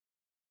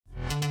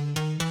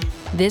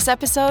This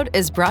episode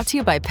is brought to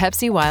you by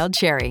Pepsi Wild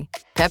Cherry.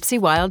 Pepsi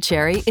Wild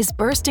Cherry is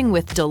bursting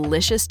with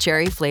delicious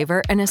cherry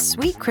flavor and a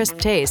sweet, crisp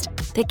taste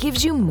that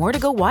gives you more to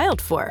go wild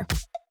for.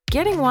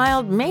 Getting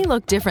wild may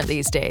look different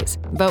these days,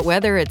 but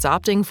whether it's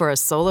opting for a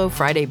solo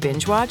Friday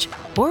binge watch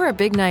or a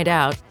big night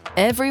out,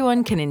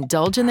 everyone can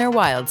indulge in their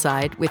wild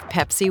side with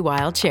Pepsi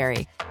Wild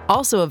Cherry.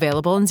 Also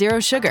available in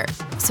Zero Sugar.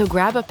 So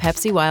grab a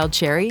Pepsi Wild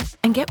Cherry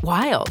and get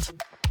wild.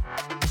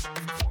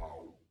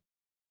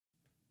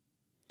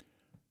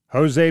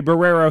 Jose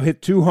Barrero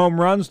hit 2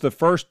 home runs, the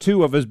first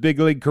 2 of his big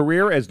league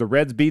career, as the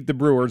Reds beat the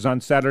Brewers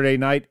on Saturday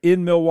night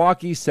in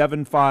Milwaukee,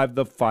 7-5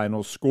 the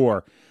final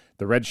score.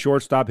 The Reds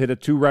shortstop hit a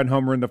 2-run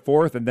homer in the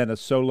 4th and then a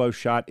solo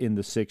shot in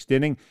the 6th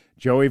inning.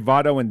 Joey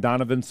Votto and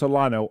Donovan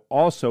Solano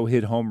also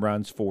hit home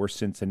runs for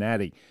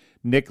Cincinnati.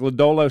 Nick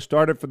Lodolo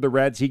started for the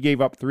Reds. He gave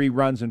up 3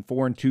 runs in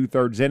 4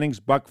 2/3 innings.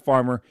 Buck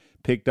Farmer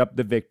picked up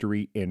the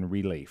victory in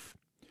relief.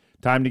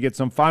 Time to get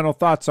some final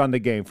thoughts on the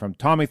game from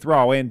Tommy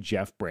Thrall and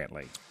Jeff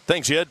Brantley.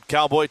 Thanks, Jed.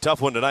 Cowboy,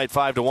 tough one tonight,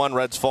 5-1.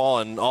 Reds fall,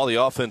 and all the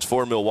offense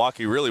for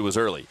Milwaukee really was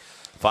early.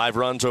 5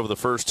 runs over the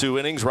first 2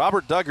 innings.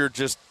 Robert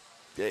Duggar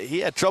he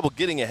had trouble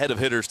getting ahead of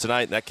hitters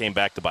tonight, and that came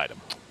back to bite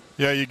him.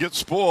 Yeah, you get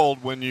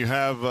spoiled when you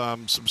have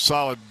some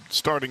solid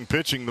starting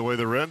pitching the way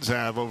the Reds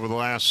have over the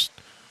last,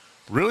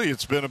 really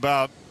it's been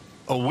about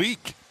a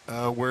week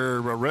where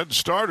a Red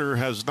starter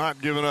has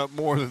not given up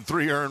more than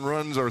 3 earned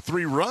runs or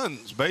 3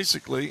 runs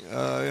basically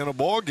in a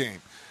ball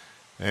game.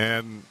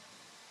 And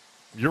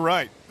you're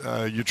right.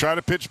 You try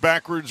to pitch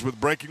backwards with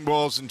breaking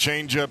balls and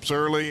changeups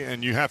early,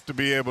 and you have to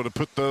be able to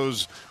put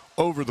those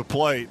over the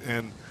plate.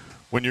 And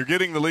when you're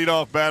getting the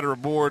leadoff batter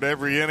aboard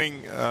every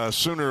inning,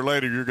 sooner or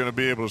later you're going to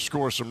be able to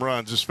score some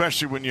runs,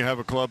 especially when you have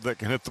a club that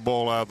can hit the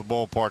ball out of the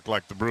ballpark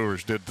like the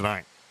Brewers did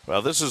tonight.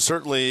 Well, this is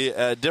certainly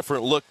a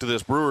different look to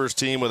this Brewers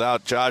team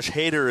without Josh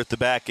Hader at the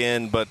back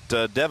end, but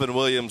Devin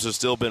Williams has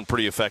still been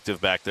pretty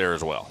effective back there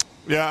as well.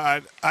 Yeah,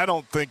 I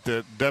don't think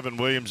that Devin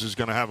Williams is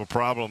going to have a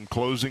problem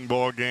closing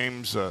ball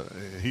games.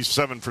 He's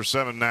 7 for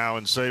 7 now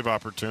in save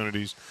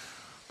opportunities.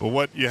 But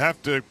what you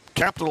have to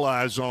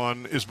capitalize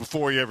on is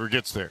before he ever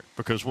gets there,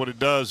 because what it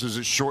does is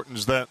it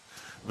shortens that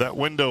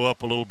window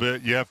up a little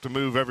bit. You have to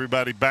move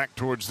everybody back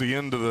towards the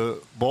end of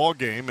the ball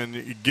game, and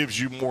it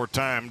gives you more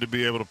time to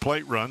be able to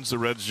plate runs. The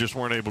Reds just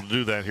weren't able to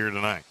do that here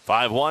tonight.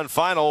 5-1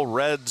 final.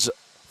 Reds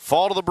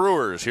fall to the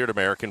Brewers here at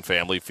American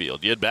Family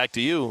Field. Yet back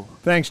to you.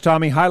 Thanks,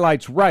 Tommy.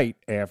 Highlights right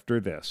after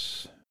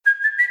this.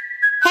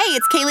 Hey,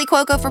 it's Kaylee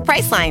Cuoco for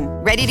Priceline.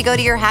 Ready to go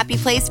to your happy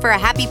place for a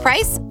happy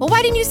price? Well,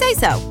 why didn't you say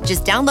so?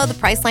 Just download the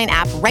Priceline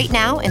app right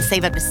now and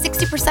save up to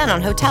 60%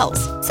 on hotels.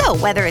 So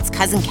whether it's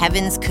Cousin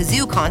Kevin's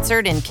Kazoo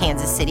Concert in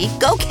Kansas City,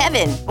 go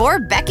Kevin, or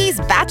Becky's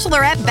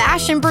Bachelorette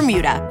Bash in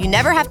Bermuda, you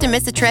never have to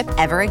miss a trip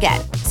ever again.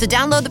 So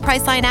download the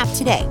Priceline app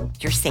today.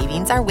 Your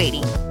savings are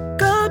waiting.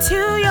 Go to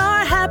your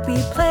happy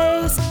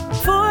place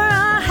for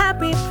a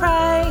happy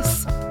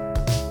price.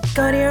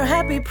 Go to your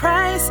happy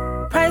price,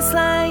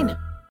 Priceline.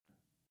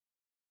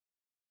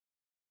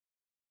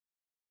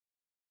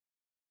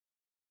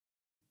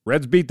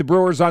 Reds beat the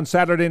Brewers on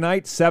Saturday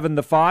night,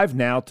 7-5.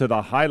 Now to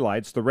the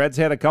highlights. The Reds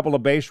had a couple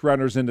of base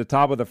runners in the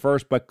top of the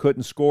first but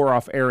couldn't score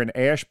off Aaron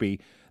Ashby.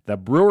 The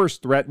Brewers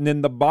threatened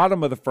in the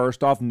bottom of the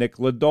first off Nick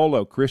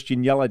Lodolo.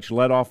 Christian Yelich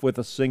led off with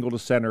a single to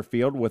center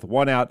field. With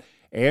 1 out,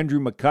 Andrew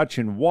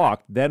McCutchen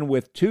walked. Then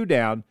with 2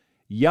 down,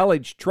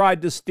 Yelich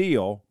tried to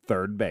steal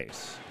third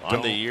base.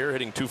 On the year,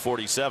 hitting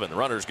 .247. The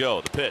runners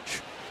go. The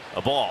pitch.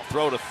 A ball.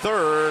 Throw to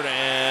third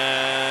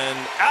and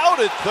out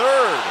at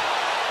third.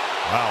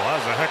 Wow, that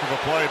was a heck of a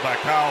play by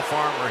Kyle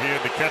Farmer. He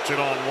had to catch it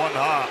on 1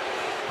 hop.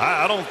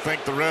 I don't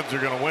think the Reds are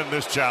going to win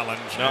this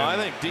challenge. No, I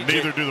think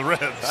neither do the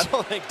Reds. I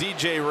don't think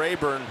DJ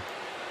Rayburn.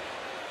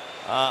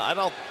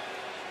 I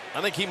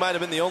think he might have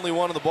been the only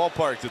one in the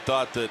ballpark that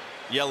thought that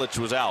Yelich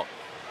was out.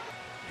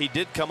 He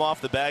did come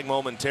off the bag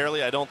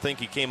momentarily. I don't think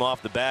he came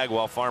off the bag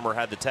while Farmer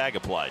had the tag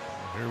applied.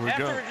 Here we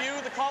go. After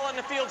review, the call on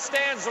the field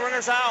stands. The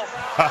runner's out.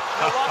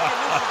 Milwaukee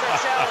loses their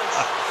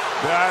challenge.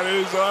 That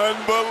is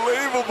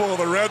unbelievable.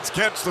 The Reds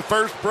catch the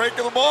first break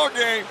of the ball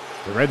game.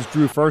 The Reds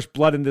drew first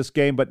blood in this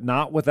game, but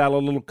not without a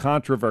little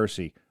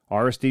controversy.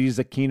 Aristides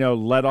Aquino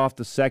led off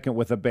the second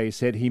with a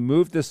base hit. He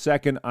moved the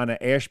second on an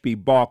Ashby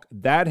balk.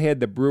 That had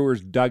the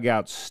Brewers'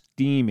 dugout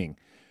steaming.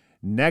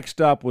 Next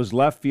up was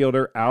left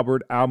fielder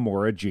Albert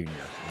Almora Jr.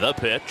 The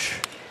pitch.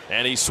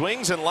 And he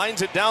swings and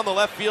lines it down the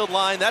left field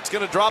line. That's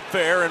going to drop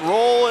fair and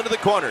roll into the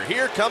corner.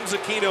 Here comes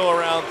Aquino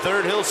around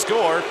third. He'll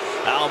score.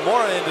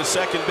 Almora into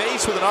second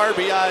base with an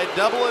RBI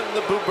double, and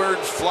the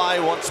Bluebirds fly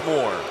once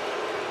more.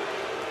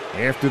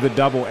 After the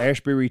double,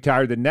 Ashby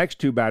retired the next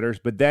 2 batters,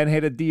 but then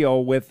had a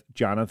deal with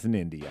Jonathan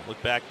India.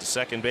 Look back to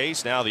second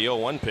base. Now the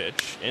 0-1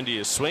 pitch.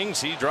 India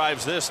swings. He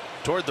drives this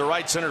toward the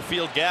right center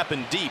field gap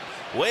and deep.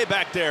 Way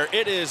back there.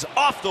 It is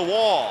off the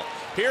wall.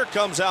 Here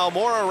comes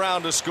Almora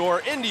around to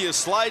score. India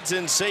slides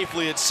in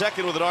safely at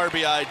second with an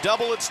RBI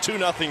double. It's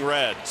 2-0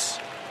 Reds.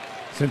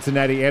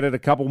 Cincinnati added a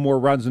couple more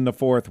runs in the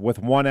 4th. With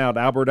 1 out,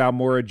 Albert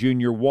Almora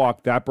Jr.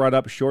 walked. That brought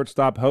up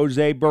shortstop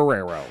Jose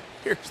Barrero.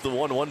 Here's the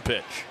 1-1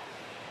 pitch.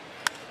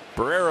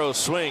 Barrero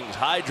swings,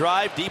 high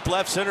drive, deep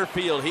left center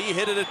field. He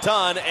hit it a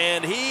ton,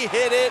 and he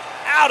hit it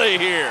out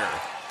of here.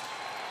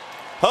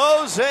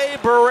 Jose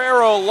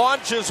Barrero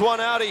launches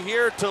one out of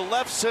here to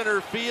left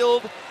center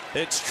field.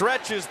 It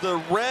stretches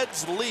the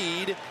Reds'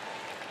 lead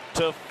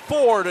to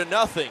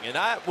 4-0, and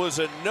that was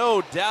a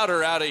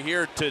no-doubter out of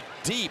here to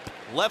deep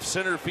left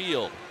center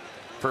field.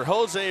 For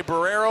Jose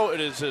Barrero, it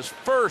is his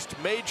first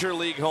major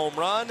league home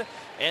run,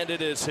 and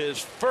it is his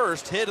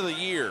first hit of the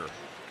year.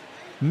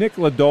 Nick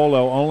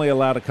Lodolo only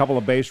allowed a couple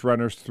of base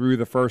runners through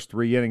the first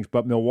 3 innings,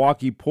 but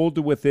Milwaukee pulled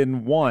to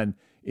within 1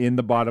 in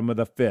the bottom of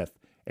the 5th.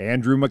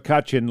 Andrew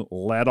McCutchen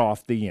led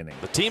off the inning.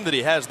 The team that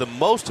he has the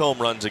most home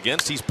runs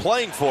against, he's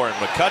playing for, and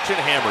McCutchen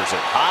hammers it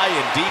high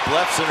and deep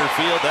left center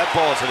field. That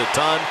ball's hit a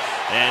ton,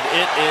 and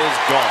it is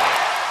gone.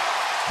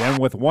 Then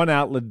with 1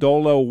 out,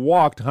 Lodolo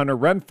walked Hunter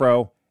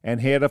Renfroe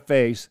and had to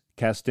face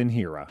Keston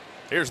Hiura.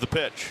 Here's the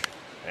pitch.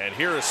 And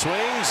Hiura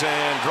swings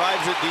and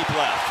drives it deep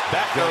left.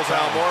 Back goes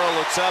Almora,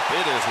 looks up.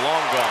 It is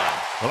long gone.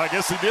 Well, I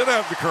guess he did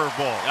have the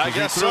curveball. I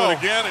guess he threw so. it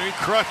again, and he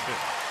crushed it.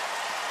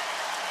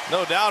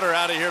 No doubter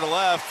out of here to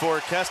left for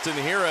Keston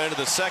Hiura into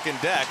the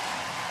second deck.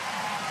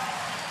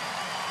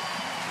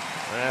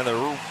 And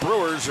the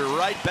Brewers are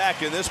right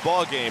back in this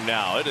ball game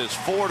now. It is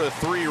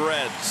 4-3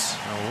 Reds.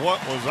 Now,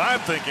 what was I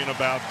thinking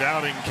about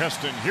doubting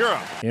Keston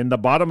Hiura? In the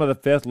bottom of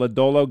the 5th,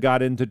 Lodolo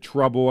got into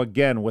trouble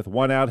again. With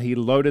 1 out, he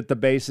loaded the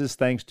bases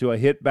thanks to a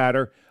hit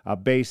batter, a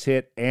base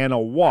hit, and a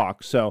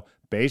walk. So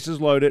bases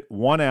loaded,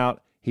 1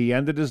 out. He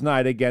ended his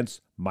night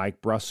against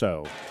Mike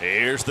Brosseau.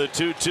 Here's the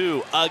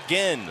 2-2.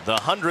 Again, the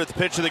 100th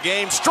pitch of the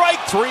game. Strike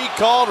 3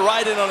 called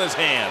right in on his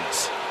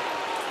hands.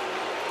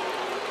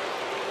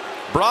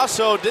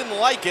 Brosseau didn't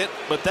like it,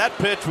 but that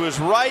pitch was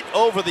right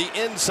over the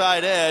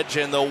inside edge,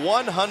 and the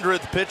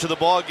 100th pitch of the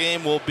ball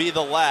game will be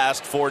the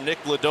last for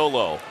Nick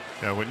Lodolo.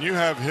 Yeah, when you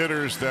have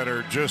hitters that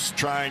are just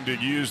trying to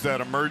use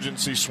that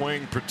emergency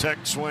swing,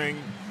 protect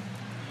swing,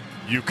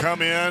 you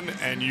come in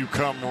and you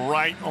come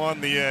right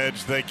on the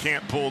edge. They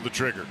can't pull the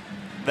trigger.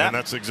 And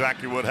that's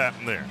exactly what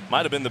happened there.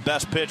 Might have been the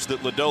best pitch that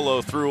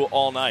Lodolo threw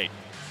all night.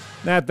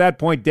 At that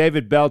point,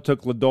 David Bell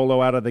took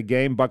Lodolo out of the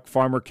game. Buck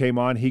Farmer came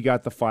on. He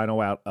got the final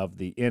out of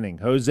the inning.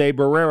 Jose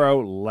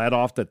Barrero led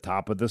off the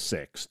top of the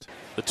 6th.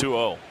 The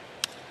 2-0.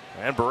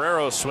 And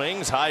Barrero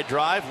swings, high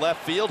drive,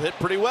 left field, hit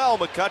pretty well.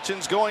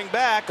 McCutchen's going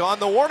back on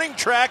the warning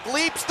track,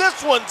 leaps.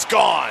 This one's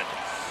gone.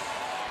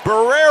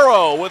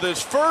 Barrero with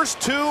his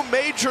first 2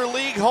 major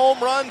league home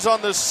runs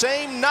on the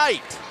same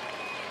night.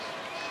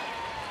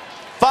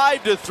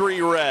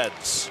 5-3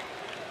 Reds.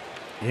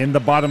 In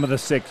the bottom of the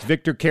 6th,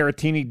 Victor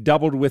Caratini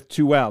doubled with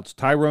 2 outs.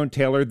 Tyrone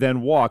Taylor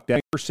then walked.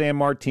 San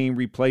Martin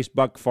replaced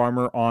Buck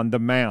Farmer on the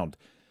mound.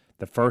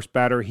 The first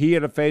batter he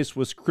had to face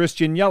was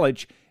Christian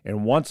Yelich,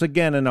 and once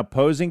again an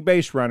opposing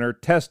base runner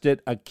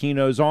tested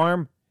Aquino's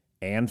arm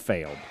and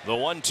failed. The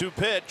 1-2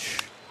 pitch.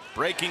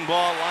 Breaking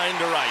ball line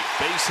to right.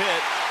 Base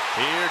hit.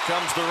 Here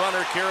comes the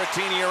runner,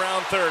 Caratini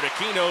around third.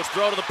 Aquino's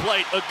throw to the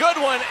plate. A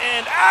good one,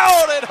 and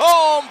out at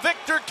home,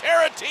 Victor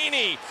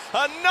Caratini.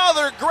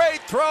 Another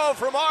great throw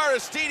from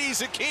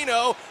Aristides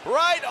Aquino,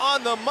 right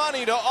on the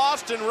money to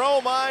Austin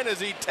Romine as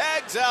he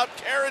tags out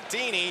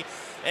Caratini,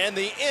 and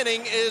the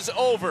inning is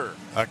over.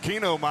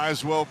 Aquino might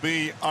as well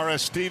be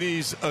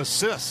Aristides'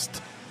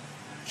 assist.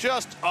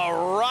 Just a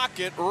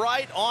rocket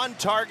right on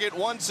target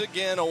once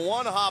again. A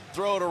one-hop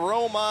throw to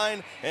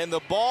Romine, and the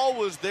ball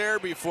was there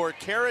before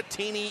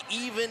Caratini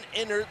even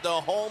entered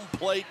the home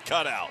plate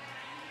cutout.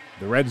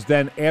 The Reds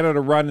then added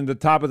a run in the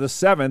top of the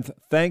 7th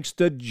thanks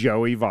to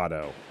Joey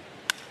Votto.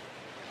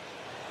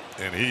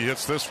 And he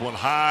hits this one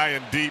high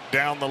and deep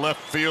down the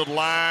left field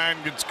line.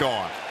 It's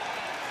gone.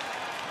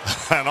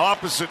 An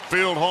opposite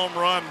field home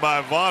run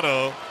by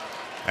Votto,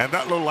 and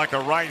that looked like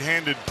a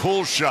right-handed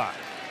pull shot.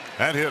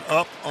 That hit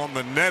up on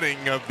the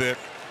netting of the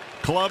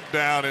club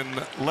down in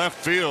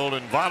left field,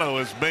 and Votto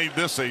has made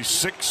this a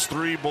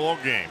 6-3 ball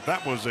game.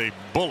 That was a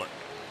bullet.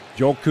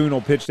 Joel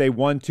Kuhnel pitched a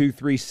 1-2-3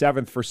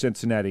 7th for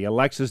Cincinnati.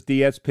 Alexis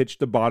Diaz pitched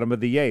the bottom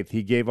of the 8th.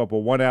 He gave up a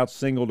 1-out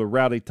single to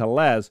Rowdy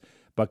Tellez,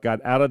 but got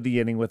out of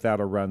the inning without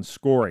a run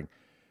scoring.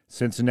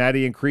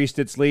 Cincinnati increased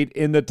its lead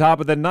in the top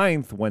of the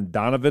 9th when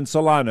Donovan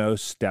Solano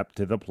stepped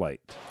to the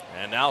plate.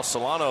 And now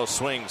Solano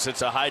swings.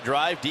 It's a high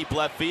drive, deep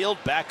left field.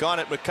 Back on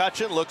it,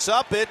 McCutchen looks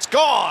up. It's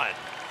gone.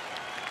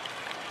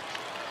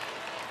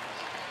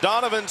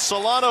 Donovan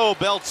Solano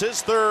belts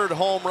his 3rd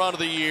home run of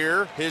the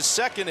year, his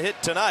 2nd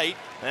hit tonight,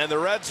 and the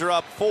Reds are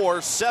up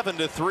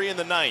 7-3 in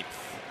the 9th.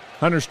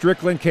 Hunter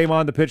Strickland came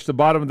on to pitch the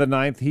bottom of the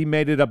 9th. He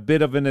made it a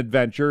bit of an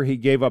adventure. He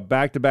gave up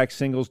back-to-back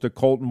singles to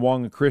Colton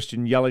Wong and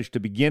Christian Yelich to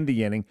begin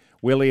the inning.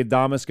 Willie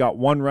Adames got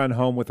 1 run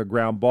home with a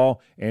ground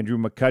ball. Andrew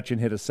McCutchen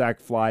hit a sac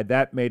fly.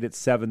 That made it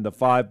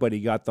 7-5, but he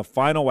got the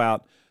final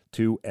out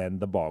to end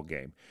the ball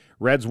game.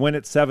 Reds win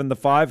at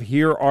 7-5.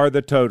 Here are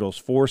the totals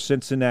for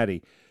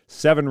Cincinnati.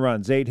 7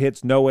 runs, 8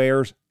 hits, no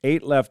errors,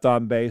 8 left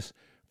on base.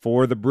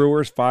 For the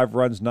Brewers, 5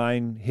 runs,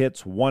 9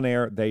 hits, 1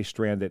 error. They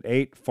stranded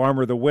 8.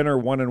 Farmer the winner,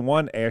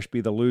 1-1. Ashby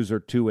the loser,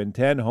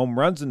 2-10. Home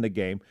runs in the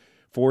game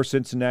for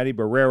Cincinnati.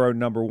 Barrero,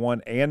 number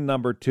 1 and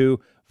number 2.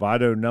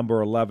 Votto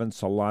number 11,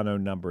 Solano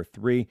number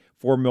 3.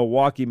 For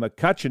Milwaukee,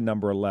 McCutchen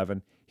number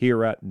 11,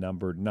 Hira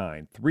number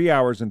 9. 3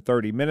 hours and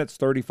 30 minutes,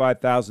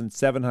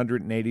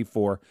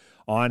 35,784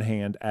 on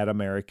hand at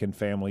American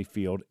Family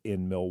Field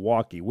in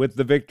Milwaukee. With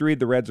the victory,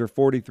 the Reds are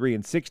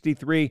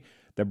 43-63,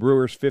 the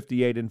Brewers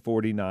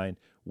 58-49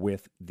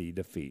 with the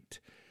defeat.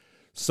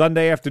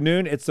 Sunday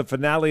afternoon, it's the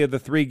finale of the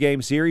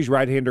 3-game series.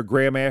 Right-hander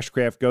Graham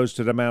Ashcraft goes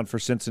to the mound for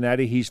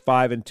Cincinnati. He's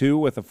 5-2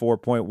 with a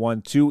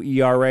 4.12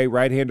 ERA.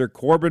 Right-hander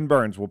Corbin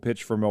Burns will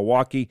pitch for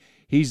Milwaukee.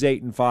 He's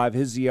 8-5.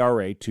 His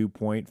ERA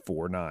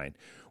 2.49.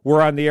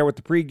 We're on the air with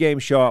the pregame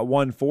show at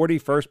 1:40.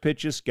 First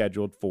pitch is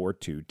scheduled for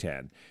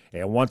 2:10.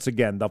 And once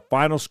again, the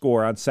final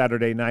score on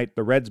Saturday night,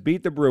 the Reds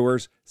beat the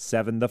Brewers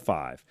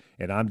 7-5.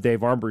 And I'm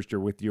Dave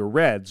Armbruster with your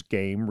Reds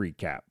game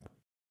recap.